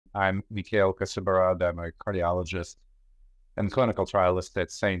I'm Mikhail Kasibarad. I'm a cardiologist and clinical trialist at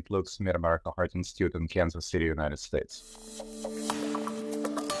St. Luke's Mid-America Heart Institute in Kansas City, United States.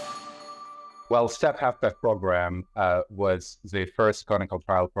 Well, STEP-HFpEF program was the first clinical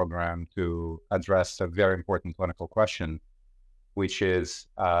trial program to address a very important clinical question, which is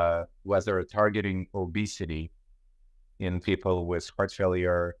whether targeting obesity in people with heart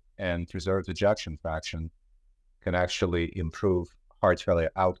failure and preserved ejection fraction can actually improve heart failure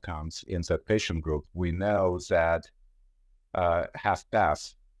outcomes in that patient group. We know that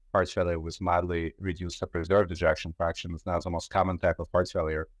HFpEF, heart failure with mildly reduced or preserved ejection fraction, is now the most common type of heart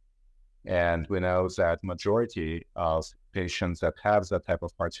failure. And we know that majority of patients that have that type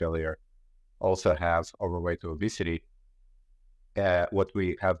of heart failure also have overweight or obesity. What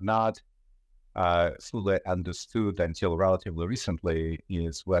we have not fully understood until relatively recently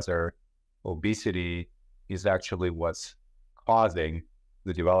is whether obesity is actually what's causing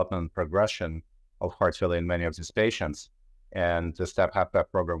the development and progression of heart failure in many of these patients. And the STEP-HFpEF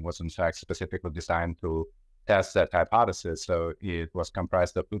program was in fact specifically designed to test that hypothesis. So it was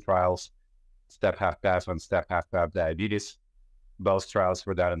comprised of two trials, STEP-HFpEF and STEP-HFpEF diabetes. Both trials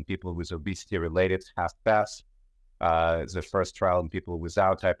were done in people with obesity-related HFpEF. The first trial in people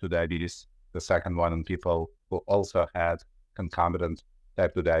without type 2 diabetes, the second one in people who also had concomitant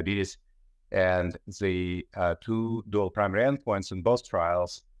type 2 diabetes. And the two dual primary endpoints in both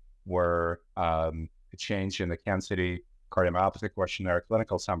trials were a change in the Kansas City Cardiomyopathy Questionnaire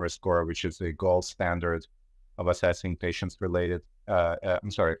Clinical Summary Score, which is the gold standard of assessing patients related,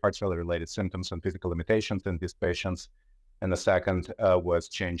 heart failure related symptoms and physical limitations in these patients. And the second was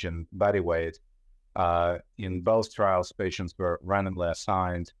change in body weight. In both trials, patients were randomly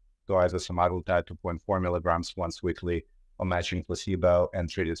assigned to either semaglutide 2.4 milligrams once weekly or matching placebo and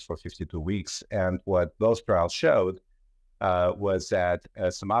treated for 52 weeks. And what both trials showed was that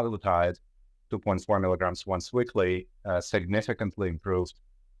semaglutide 2.4 milligrams once weekly significantly improved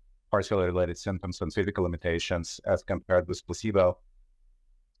heart failure-related symptoms and physical limitations as compared with placebo.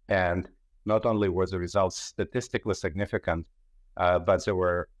 And not only were the results statistically significant, but they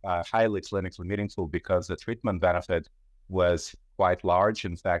were highly clinically meaningful because the treatment benefit was quite large.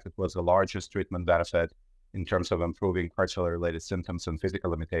 In fact, it was the largest treatment benefit in terms of improving heart failure-related symptoms and physical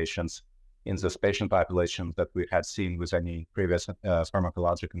limitations in this patient population that we had seen with any previous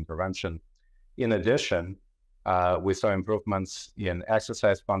pharmacologic intervention. In addition, we saw improvements in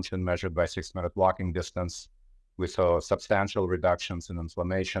exercise function measured by 6-minute walking distance. We saw substantial reductions in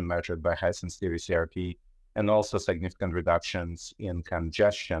inflammation measured by high-sensitivity CRP, and also significant reductions in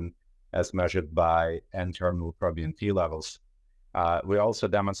congestion as measured by N-terminal proBNP levels. We also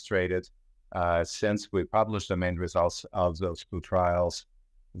demonstrated, since we published the main results of those two trials,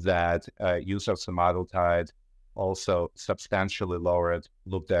 that use of semaglutide also substantially lowered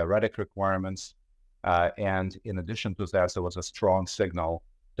loop diuretic requirements. And in addition to that, there was a strong signal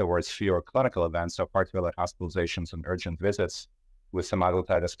towards fewer clinical events of heart failure hospitalizations and urgent visits with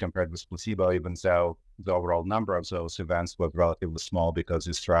semaglutide as compared with placebo, even though the overall number of those events was relatively small because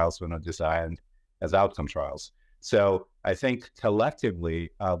these trials were not designed as outcome trials. So I think collectively,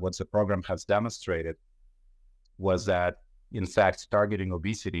 what the program has demonstrated was that, in fact, targeting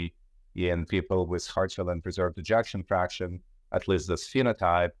obesity in people with heart failure and preserved ejection fraction, at least this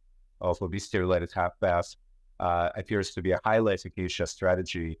phenotype of obesity-related HFpEF, appears to be a highly efficacious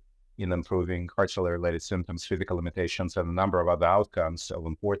strategy in improving heart failure-related symptoms, physical limitations, and a number of other outcomes of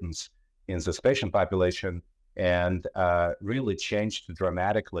importance in this patient population, and really changed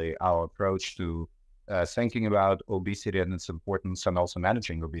dramatically our approach to thinking about obesity and its importance, and also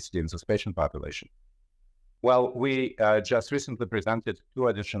managing obesity in this patient population. Well, we just recently presented two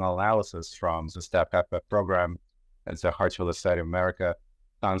additional analyses from the STEP-HFpEF program at the Heart Failure Society of America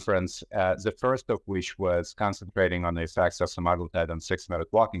conference, the first of which was concentrating on the effects of semaglutide on 6-minute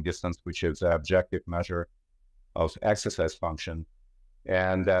walking distance, which is an objective measure of exercise function.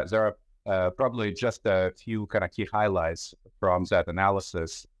 And there are probably just a few kind of key highlights from that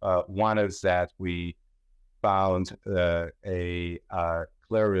analysis. One is that we found a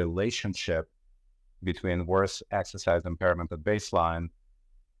clear relationship between worse exercise impairment at baseline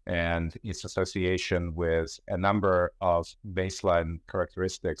and its association with a number of baseline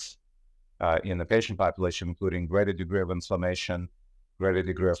characteristics in the patient population, including greater degree of inflammation, greater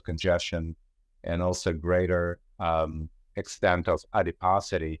degree of congestion, and also greater extent of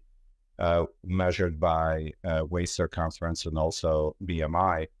adiposity measured by waist circumference and also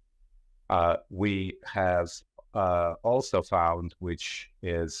BMI. We have also found, which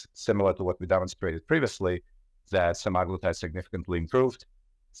is similar to what we demonstrated previously, that semaglutide significantly improved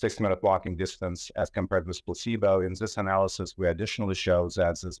 6-minute walking distance as compared with placebo. In this analysis, we additionally showed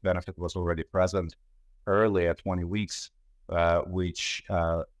that this benefit was already present early at 20 weeks, which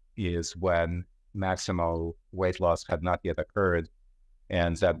is when maximal weight loss had not yet occurred,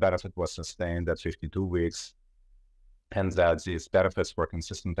 and that benefit was sustained at 52 weeks, and that these benefits were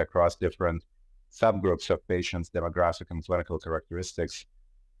consistent across different subgroups of patients' demographic and clinical characteristics.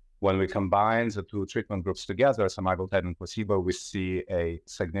 When we combine the two treatment groups together, semaglutide and placebo, we see a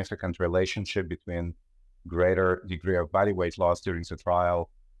significant relationship between greater degree of body weight loss during the trial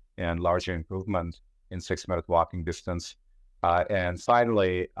and larger improvement in 6-minute walking distance. And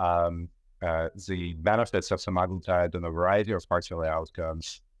finally, the benefits of semaglutide in a variety of heart failure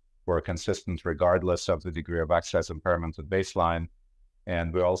outcomes were consistent regardless of the degree of exercise impairment at baseline.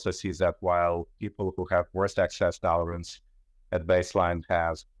 And we also see that while people who have worse exercise tolerance at baseline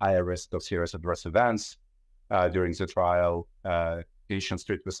have higher risk of serious adverse events during the trial, patients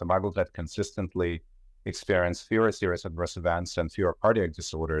treated with semaglutide consistently experience fewer serious adverse events and fewer cardiac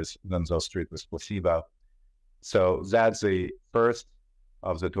disorders than those treated with placebo. So that's the first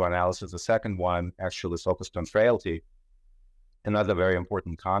of the two analyses. The second one actually focused on frailty, another very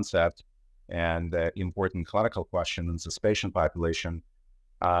important concept and important clinical question in this patient population.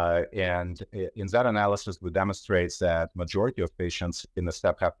 And in that analysis, we demonstrate that majority of patients in the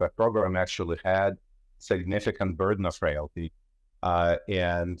STEP-HFpEF program actually had significant burden of frailty,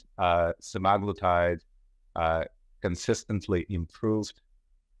 and semaglutide consistently improved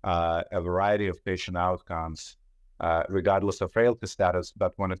a variety of patient outcomes, regardless of frailty status.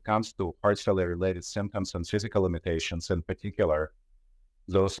 But when it comes to heart failure-related symptoms and physical limitations in particular,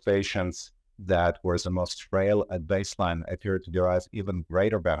 those patients that were the most frail at baseline appear to derive even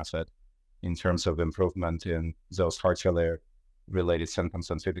greater benefit in terms of improvement in those heart failure-related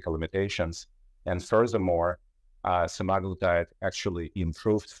symptoms and physical limitations. And furthermore, semaglutide actually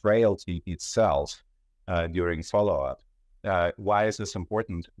improved frailty itself during follow-up. Why is this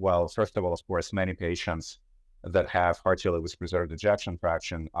important? Well, first of all, of course, many patients that have heart failure with preserved ejection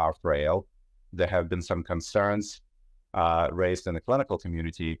fraction are frail. There have been some concerns raised in the clinical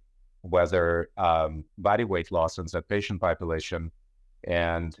community whether body weight loss in that patient population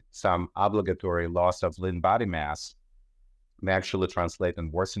and some obligatory loss of lean body mass may actually translate in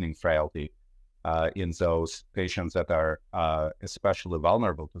worsening frailty in those patients that are especially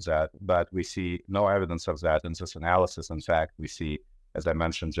vulnerable to that. But we see no evidence of that in this analysis. In fact, we see, as I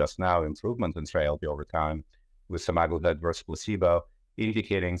mentioned just now, improvement in frailty over time with semaglutide versus placebo,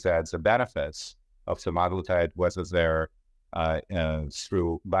 indicating that the benefits of semaglutide, whether they're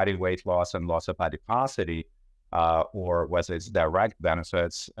through body weight loss and loss of adiposity, or whether it's direct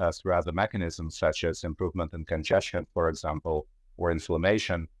benefits through other mechanisms such as improvement in congestion, for example, or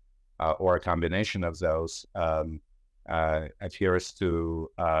inflammation, or a combination of those, appears to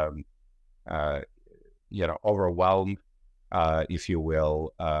overwhelm, if you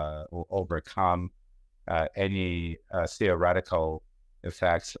will, or overcome any theoretical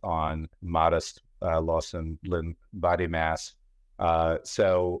effects on modest loss in lean body mass.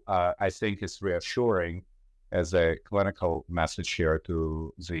 So I think it's reassuring as a clinical message here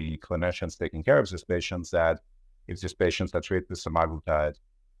to the clinicians taking care of these patients that if these patients are treated with semaglutide,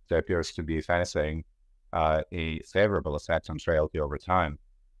 there appears to be, if anything, a favorable effect on frailty over time.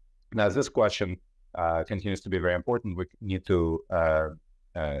 Now, this question continues to be very important. We need to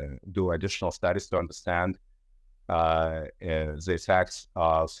do additional studies to understand the effects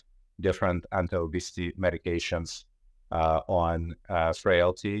of different anti-obesity medications on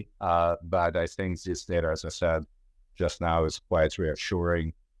frailty. But I think this data, as I said just now, is quite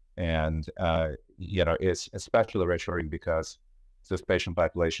reassuring. And, it's especially reassuring because this patient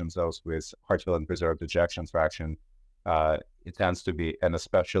population, those with heart failure and preserved ejection fraction, it tends to be an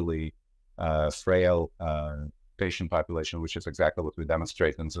especially frail patient population, which is exactly what we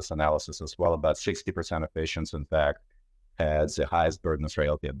demonstrate in this analysis as well. About 60% of patients, in fact, had the highest burden of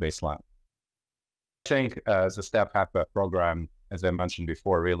frailty at baseline. I think the STEP-HFpEF program, as I mentioned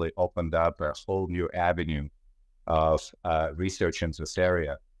before, really opened up a whole new avenue of research in this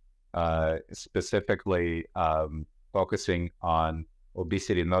area, specifically focusing on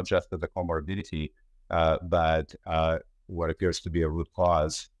obesity, not just as a comorbidity, but what appears to be a root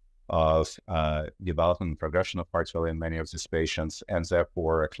cause of development and progression of heart failure in many of these patients, and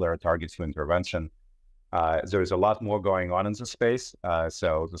therefore a clear target for intervention. There's a lot more going on in this space.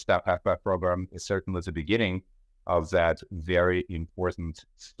 So the STEP-HFpEF program is certainly the beginning of that very important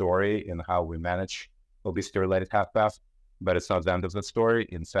story in how we manage obesity-related HFpEF, but it's not the end of the story.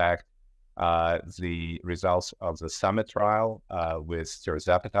 In fact, the results of the SUMMIT trial with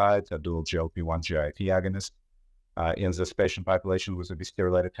tirzepatide, a dual GLP-1 GIP agonist, in this patient population with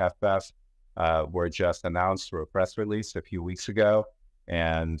obesity-related HFpEF were just announced through a press release a few weeks ago,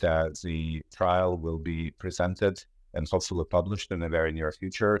 and the trial will be presented and hopefully published in the very near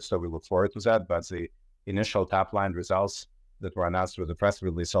future. So we look forward to that. But the initial top-line results that were announced through the press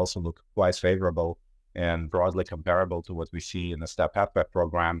release also look quite favorable and broadly comparable to what we see in the STEP-HFpEF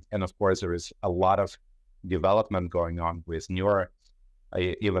program. And of course, there is a lot of development going on with newer,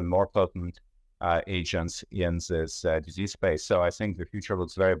 even more potent agents in this disease space. So I think the future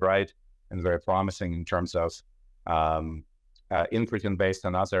looks very bright and very promising in terms of incretin-based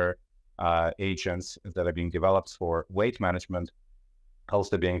and other agents that are being developed for weight management,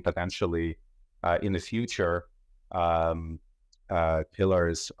 also being potentially in the future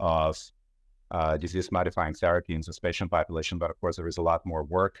pillars of disease-modifying therapy in this patient population. But of course, there is a lot more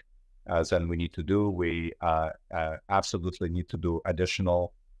work than we need to do. We absolutely need to do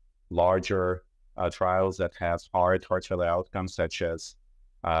additional larger trials that have hard heart failure outcomes, such as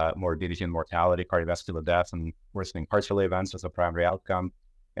morbidity and mortality, cardiovascular death, and worsening heart failure events as a primary outcome.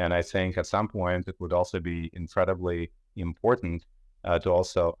 And I think at some point it would also be incredibly important to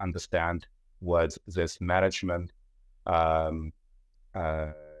also understand what this management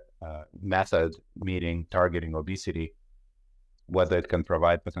method, meaning targeting obesity, whether it can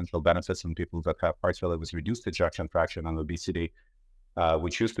provide potential benefits in people that have heart failure with reduced ejection fraction and obesity,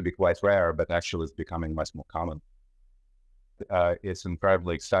 which used to be quite rare, but actually is becoming much more common. It's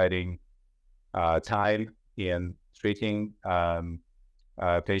incredibly exciting time in treating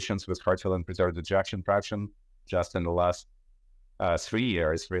patients with heart failure and preserved ejection fraction. Just in the last 3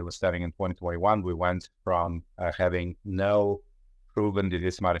 years, really starting in 2021, we went from having no proven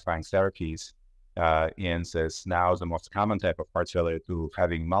disease-modifying therapies in this now the most common type of heart failure to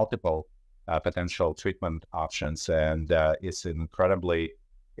having multiple potential treatment options. And it's an incredibly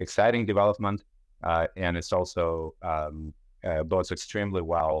exciting development, and it's also bodes extremely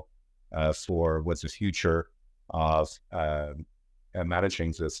well for what the future of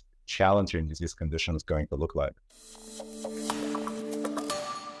managing this challenging disease condition is going to look like.